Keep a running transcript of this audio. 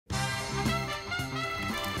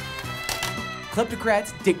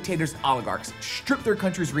Kleptocrats, dictators, oligarchs strip their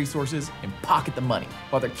country's resources and pocket the money,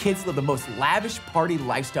 while their kids live the most lavish party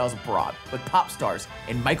lifestyles abroad with pop stars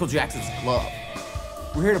and Michael Jackson's glove.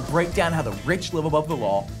 We're here to break down how the rich live above the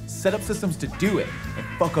law, set up systems to do it, and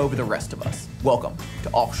fuck over the rest of us. Welcome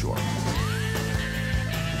to Offshore.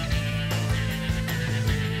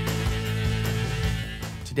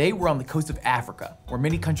 Today, we're on the coast of Africa, where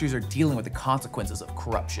many countries are dealing with the consequences of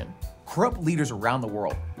corruption. Corrupt leaders around the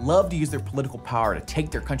world love to use their political power to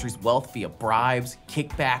take their country's wealth via bribes,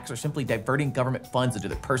 kickbacks, or simply diverting government funds into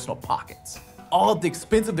their personal pockets, all at the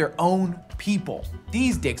expense of their own people.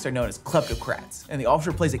 These dicks are known as kleptocrats, and the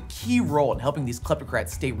offshore plays a key role in helping these kleptocrats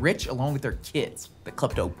stay rich along with their kids, the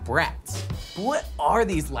kleptobrats. But what are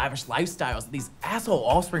these lavish lifestyles that these asshole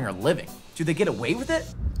offspring are living? Do they get away with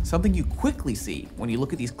it? Something you quickly see when you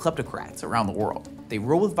look at these kleptocrats around the world. They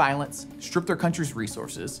rule with violence, strip their country's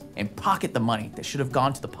resources, and pocket the money that should have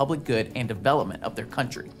gone to the public good and development of their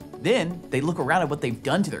country. Then they look around at what they've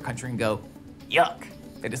done to their country and go, yuck.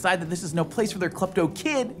 They decide that this is no place for their klepto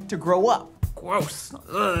kid to grow up. Gross.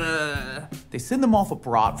 Ugh. They send them off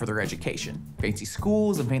abroad for their education, fancy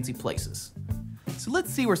schools and fancy places. So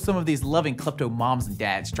let's see where some of these loving klepto moms and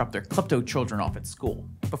dads drop their klepto children off at school.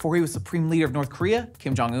 Before he was Supreme Leader of North Korea,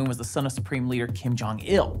 Kim Jong-un was the son of Supreme Leader Kim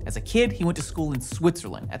Jong-il. As a kid, he went to school in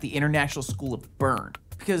Switzerland at the International School of Bern.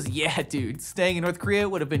 Because yeah, dude, staying in North Korea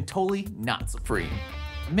would have been totally not supreme.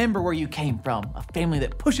 Remember where you came from, a family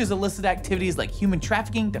that pushes illicit activities like human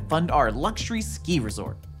trafficking to fund our luxury ski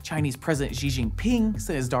resort. Chinese President Xi Jinping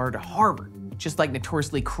sent his daughter to Harvard, just like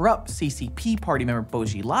notoriously corrupt CCP party member Bo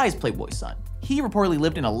Xilai's Playboy son. He reportedly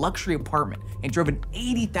lived in a luxury apartment and drove an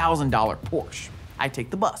 $80,000 Porsche. I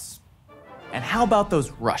take the bus. And how about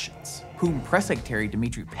those Russians? Putin press secretary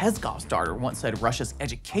Dmitry Peskov's daughter once said Russia's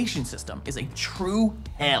education system is a true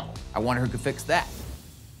hell. I wonder who could fix that.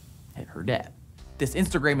 Her dad. This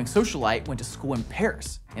Instagramming socialite went to school in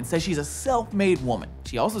Paris and says she's a self-made woman.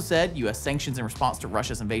 She also said US sanctions in response to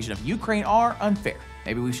Russia's invasion of Ukraine are unfair.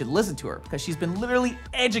 Maybe we should listen to her because she's been literally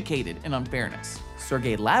educated in unfairness.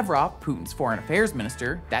 Sergei Lavrov, Putin's foreign affairs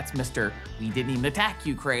minister, that's Mr. We didn't even attack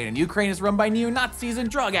Ukraine and Ukraine is run by neo-Nazis and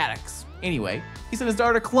drug addicts. Anyway, he sent his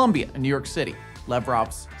daughter to Columbia in New York City.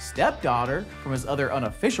 Lavrov's stepdaughter, from his other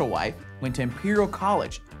unofficial wife, went to Imperial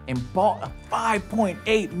College and bought a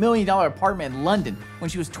 $5.8 million apartment in London when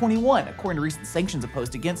she was 21, according to recent sanctions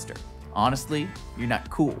imposed against her. Honestly, you're not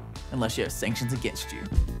cool unless you have sanctions against you.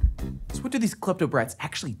 So what do these kleptobrats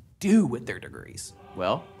actually do with their degrees?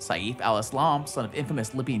 Well, Saif al-Islam, son of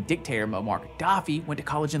infamous Libyan dictator Muammar Gaddafi, went to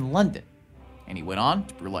college in London, and he went on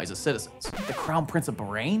to brutalize his citizens. The Crown Prince of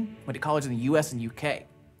Bahrain went to college in the US and UK,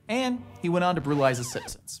 and he went on to brutalize his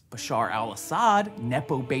citizens. Bashar al-Assad,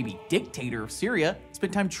 Nepo baby dictator of Syria,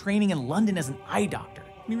 spent time training in London as an eye doctor.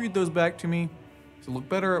 Can you read those back to me? Does it look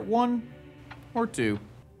better at 1 or 2?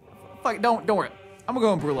 Fuck, don't worry. I'm gonna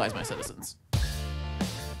go and brutalize my citizens.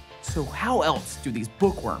 So how else do these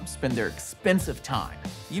bookworms spend their expensive time?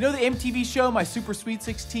 You know the MTV show My Super Sweet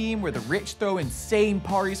 16, where the rich throw insane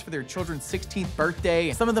parties for their children's 16th birthday,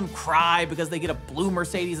 and some of them cry because they get a blue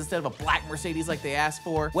Mercedes instead of a black Mercedes like they asked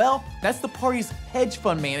for? Well, that's the parties hedge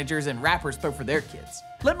fund managers and rappers throw for their kids.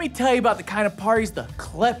 Let me tell you about the kind of parties the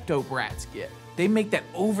kleptobrats get. They make that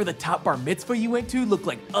over-the-top bar mitzvah you went to look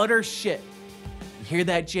like utter shit. You hear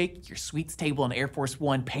that, Jake? Your sweets table in Air Force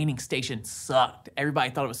One painting station sucked.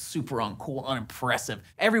 Everybody thought it was super uncool, unimpressive.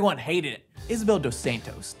 Everyone hated it. Isabel dos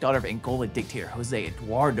Santos, daughter of Angola dictator Jose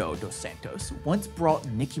Eduardo dos Santos, once brought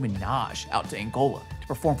Nicki Minaj out to Angola to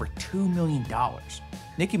perform for $2 million.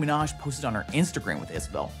 Nicki Minaj posted on her Instagram with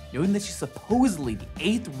Isabel, noting that she's supposedly the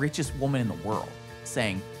 8th richest woman in the world,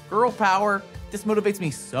 saying, "Girl power, this motivates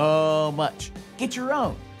me so much. Get your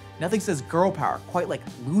own." Nothing says girl power quite like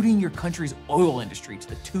looting your country's oil industry to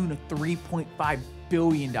the tune of $3.5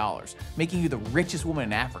 billion, making you the richest woman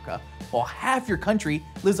in Africa, while half your country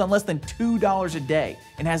lives on less than $2 a day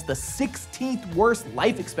and has the 16th worst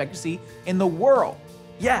life expectancy in the world.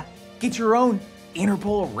 Yeah, get your own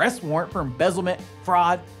Interpol arrest warrant for embezzlement,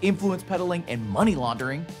 fraud, influence peddling, and money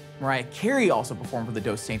laundering. Mariah Carey also performed for the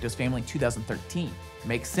Dos Santos family in 2013.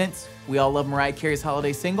 Makes sense. We all love Mariah Carey's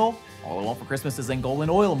holiday single, All I Want for Christmas is Angolan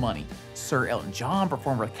Oil Money. Sir Elton John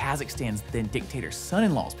performed for Kazakhstan's then dictator's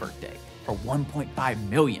son-in-law's birthday for $1.5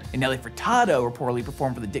 million. And Nelly Furtado reportedly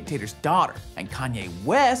performed for the dictator's daughter. And Kanye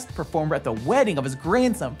West performed at the wedding of his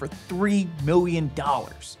grandson for $3 million.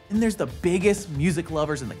 And there's the biggest music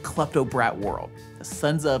lovers in the kleptobrat world, the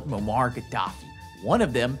sons of Muammar Gaddafi. One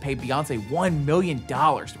of them paid Beyonce $1 million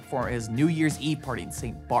to perform at his New Year's Eve party in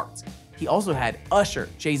St. Bart's. He also had Usher,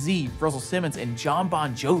 Jay-Z, Russell Simmons, and John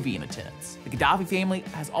Bon Jovi in attendance. The Gaddafi family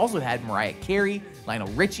has also had Mariah Carey, Lionel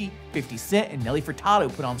Richie, 50 Cent, and Nelly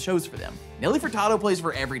Furtado put on shows for them. Nelly Furtado plays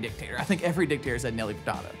for every dictator. I think every dictator has had Nelly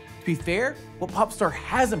Furtado. To be fair, what pop star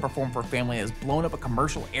hasn't performed for a family that has blown up a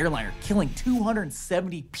commercial airliner, killing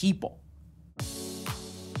 270 people?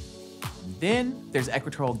 Then there's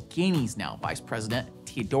Equatorial Guinea's now Vice President,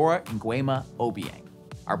 Teodoro Nguema Obiang,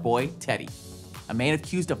 our boy Teddy, a man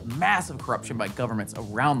accused of massive corruption by governments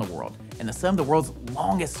around the world and the son of the world's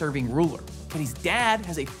longest serving ruler. Teddy's dad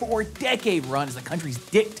has a 4-decade run as the country's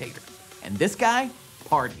dictator, and this guy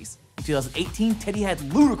parties. In 2018, Teddy had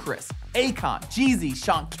Ludacris, Akon, Jeezy,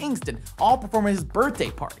 Sean Kingston all perform at his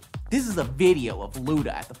birthday party. This is a video of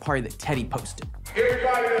Luda at the party that Teddy posted.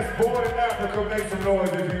 Everybody that's born in Africa, make some noise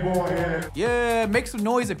if you're born here. Yeah, make some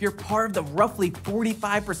noise if you're part of the roughly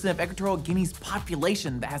 45% of Equatorial Guinea's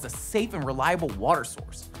population that has a safe and reliable water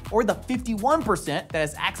source, or the 51% that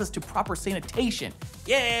has access to proper sanitation.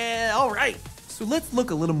 Yeah, all right. So let's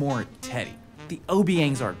look a little more at Teddy. The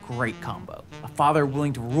Obiangs are a great combo. A father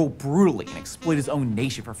willing to rule brutally and exploit his own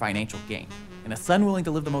nation for financial gain, and a son willing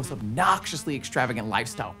to live the most obnoxiously extravagant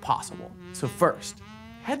lifestyle possible. So first,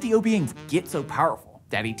 how did the Obiangs get so powerful?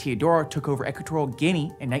 Daddy Teodoro took over Equatorial Guinea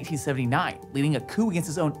in 1979, leading a coup against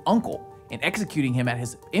his own uncle and executing him at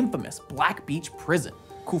his infamous Black Beach prison.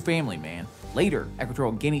 Cool family, man. Later,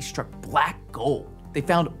 Equatorial Guinea struck black gold. They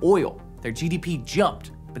found oil. Their GDP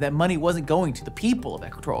jumped, but that money wasn't going to the people of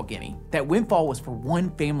Equatorial Guinea. That windfall was for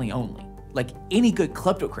one family only. Like any good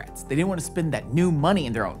kleptocrats, they didn't want to spend that new money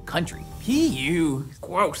in their own country. P.U.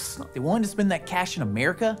 Gross. They wanted to spend that cash in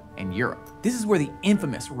America and Europe. This is where the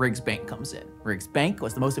infamous Riggs Bank comes in. Riggs Bank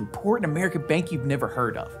was the most important American bank you've never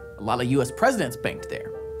heard of. A lot of US presidents banked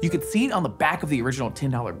there. You could see it on the back of the original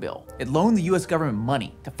 $10 bill. It loaned the US government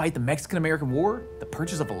money to fight the Mexican-American War, the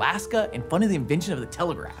purchase of Alaska, and funded the invention of the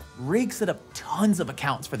telegraph. Riggs set up tons of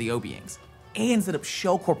accounts for the Obiangs and set up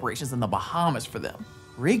shell corporations in the Bahamas for them.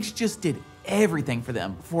 Riggs just did everything for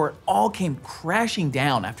them before it all came crashing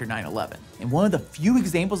down after 9/11. And one of the few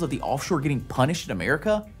examples of the offshore getting punished in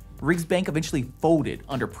America, Riggs Bank eventually folded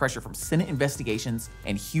under pressure from Senate investigations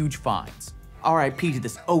and huge fines. RIP to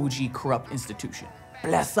this OG corrupt institution.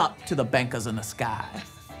 Bless up to the bankers in the sky.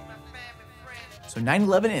 So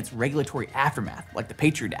 9/11 and its regulatory aftermath, like the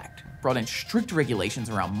Patriot Act, brought in strict regulations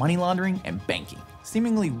around money laundering and banking,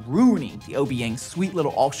 seemingly ruining the Obiang's sweet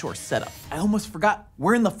little offshore setup. I almost forgot,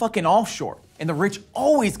 we're in the fucking offshore, and the rich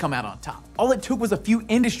always come out on top. All it took was a few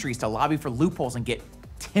industries to lobby for loopholes and get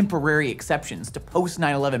temporary exceptions to post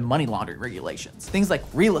 9/11 money laundering regulations. Things like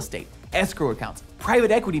real estate, escrow accounts, private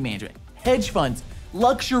equity management, hedge funds,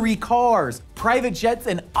 luxury cars, private jets,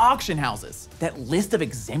 and auction houses. That list of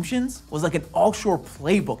exemptions was like an offshore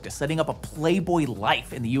playbook to setting up a playboy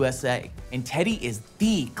life in the USA. And Teddy is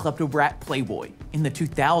the kleptobrat playboy. In the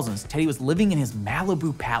 2000s, Teddy was living in his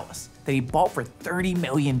Malibu palace that he bought for $30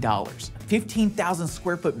 million. A 15,000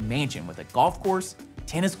 square foot mansion with a golf course,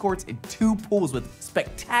 tennis courts, and 2 pools with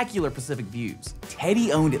spectacular Pacific views.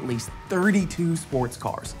 Teddy owned at least 32 sports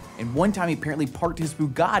cars, and one time he apparently parked his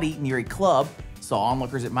Bugatti near a club, saw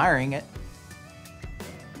onlookers admiring it,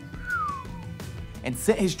 and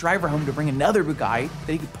sent his driver home to bring another Bugatti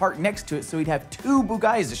that he could park next to it so he'd have 2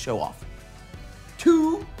 Bugattis to show off.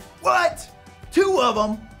 2? What? 2 of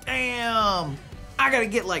them? Damn! I gotta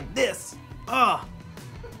get like this. Ugh.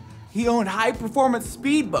 He owned high-performance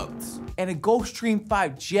speedboats and a Gulfstream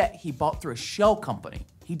 5 jet he bought through a shell company.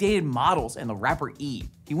 He dated models and the rapper Eve.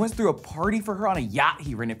 He went through a party for her on a yacht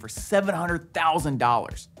he rented for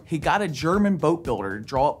 $700,000. He got a German boat builder to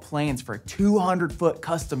draw up plans for a 200-foot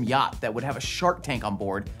custom yacht that would have a shark tank on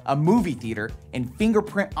board, a movie theater, and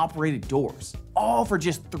fingerprint-operated doors. All for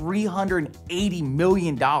just $380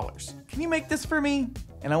 million. Can you make this for me?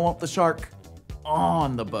 And I want the shark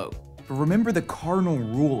on the boat. But remember the cardinal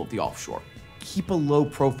rule of the offshore. Keep a low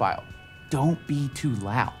profile. Don't be too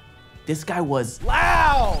loud. This guy was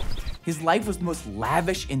loud! His life was the most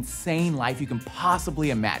lavish, insane life you can possibly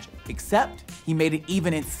imagine. Except, he made it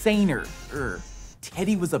even insaner.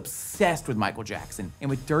 Teddy was obsessed with Michael Jackson, and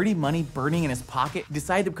with dirty money burning in his pocket, he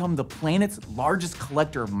decided to become the planet's largest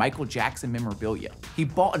collector of Michael Jackson memorabilia. He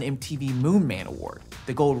bought an MTV Moon Man Award,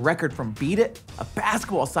 the gold record from Beat It, a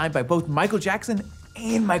basketball signed by both Michael Jackson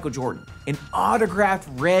and Michael Jordan, an autographed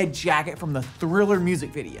red jacket from the Thriller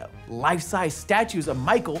music video, life-size statues of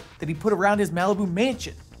Michael that he put around his Malibu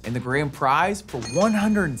mansion. And the grand prize, for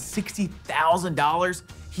 $160,000,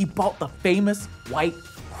 he bought the famous white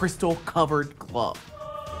crystal-covered glove.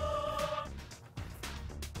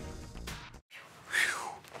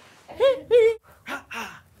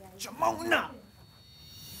 Jamona!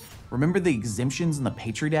 Remember the exemptions in the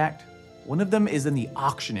Patriot Act? One of them is in the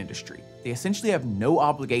auction industry. They essentially have no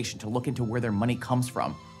obligation to look into where their money comes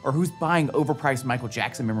from or who's buying overpriced Michael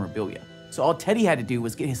Jackson memorabilia. So all Teddy had to do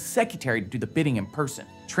was get his secretary to do the bidding in person,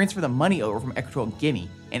 transfer the money over from Equatorial Guinea,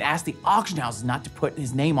 and ask the auction houses not to put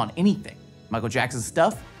his name on anything. Michael Jackson's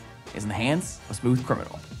stuff is in the hands of a smooth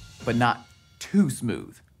criminal, but not too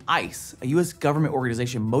smooth. ICE, a US government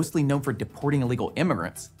organization mostly known for deporting illegal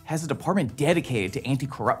immigrants, has a department dedicated to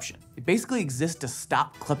anti-corruption. It basically exists to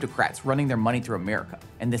stop kleptocrats running their money through America,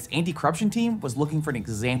 and this anti-corruption team was looking for an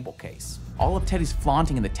example case. All of Teddy's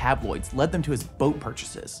flaunting in the tabloids led them to his boat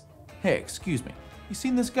purchases. Hey, excuse me, you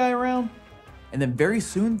seen this guy around? And then very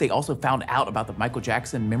soon, they also found out about the Michael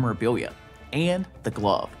Jackson memorabilia and the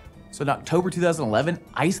glove. So in October 2011,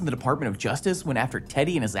 ICE and the Department of Justice went after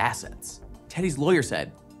Teddy and his assets. Teddy's lawyer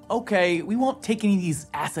said, okay, we won't take any of these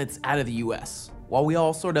assets out of the US while we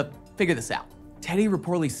all sort of figure this out. Teddy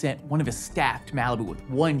reportedly sent one of his staff to Malibu with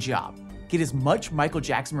one job: get as much Michael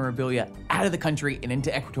Jackson memorabilia out of the country and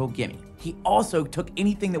into Equatorial Guinea. He also took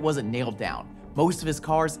anything that wasn't nailed down, most of his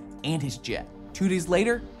cars and his jet. 2 days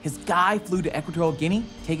later, his guy flew to Equatorial Guinea,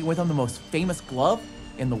 taking with him the most famous glove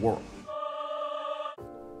in the world.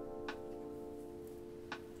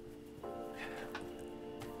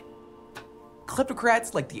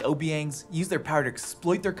 Kleptocrats like the Obiangs use their power to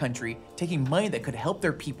exploit their country, taking money that could help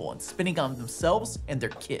their people and spending it on themselves and their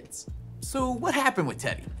kids. So what happened with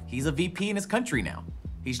Teddy? He's a VP in his country now.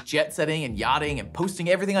 He's jet setting and yachting and posting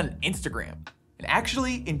everything on Instagram. And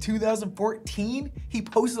actually, in 2014, he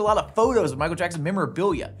posted a lot of photos of Michael Jackson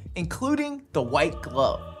memorabilia, including the white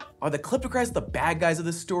glove. Are the kleptocrats the bad guys of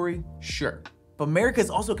this story? Sure. But America is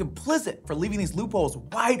also complicit for leaving these loopholes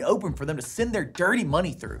wide open for them to send their dirty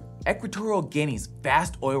money through. Equatorial Guinea's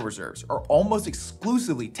vast oil reserves are almost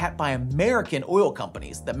exclusively tapped by American oil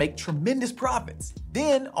companies that make tremendous profits.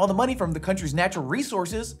 Then, all the money from the country's natural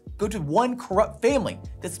resources go to one corrupt family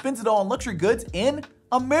that spends it all on luxury goods in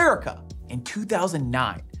America. In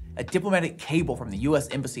 2009, a diplomatic cable from the US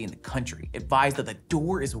Embassy in the country advised that the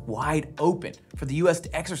door is wide open for the US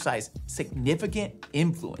to exercise significant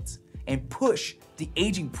influence and push the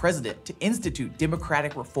aging president to institute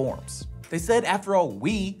democratic reforms. They said, after all,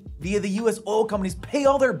 we, via the US oil companies, pay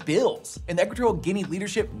all their bills, and the Equatorial Guinea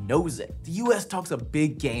leadership knows it. The US talks a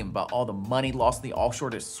big game about all the money lost in the offshore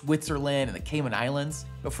to Switzerland and the Cayman Islands,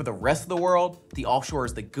 but for the rest of the world, the offshore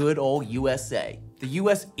is the good old USA. The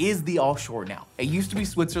US is the offshore now. It used to be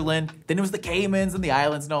Switzerland, then it was the Caymans and the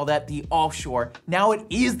islands and all that, the offshore. Now it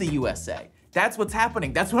is the USA. That's what's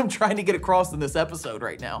happening. That's what I'm trying to get across in this episode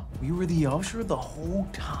right now. We were the offshore the whole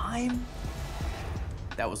time?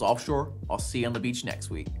 That was Offshore. I'll see you on the beach next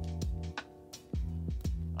week.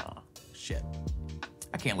 Oh, shit.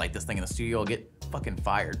 I can't light this thing in the studio. I'll get fucking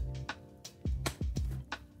fired.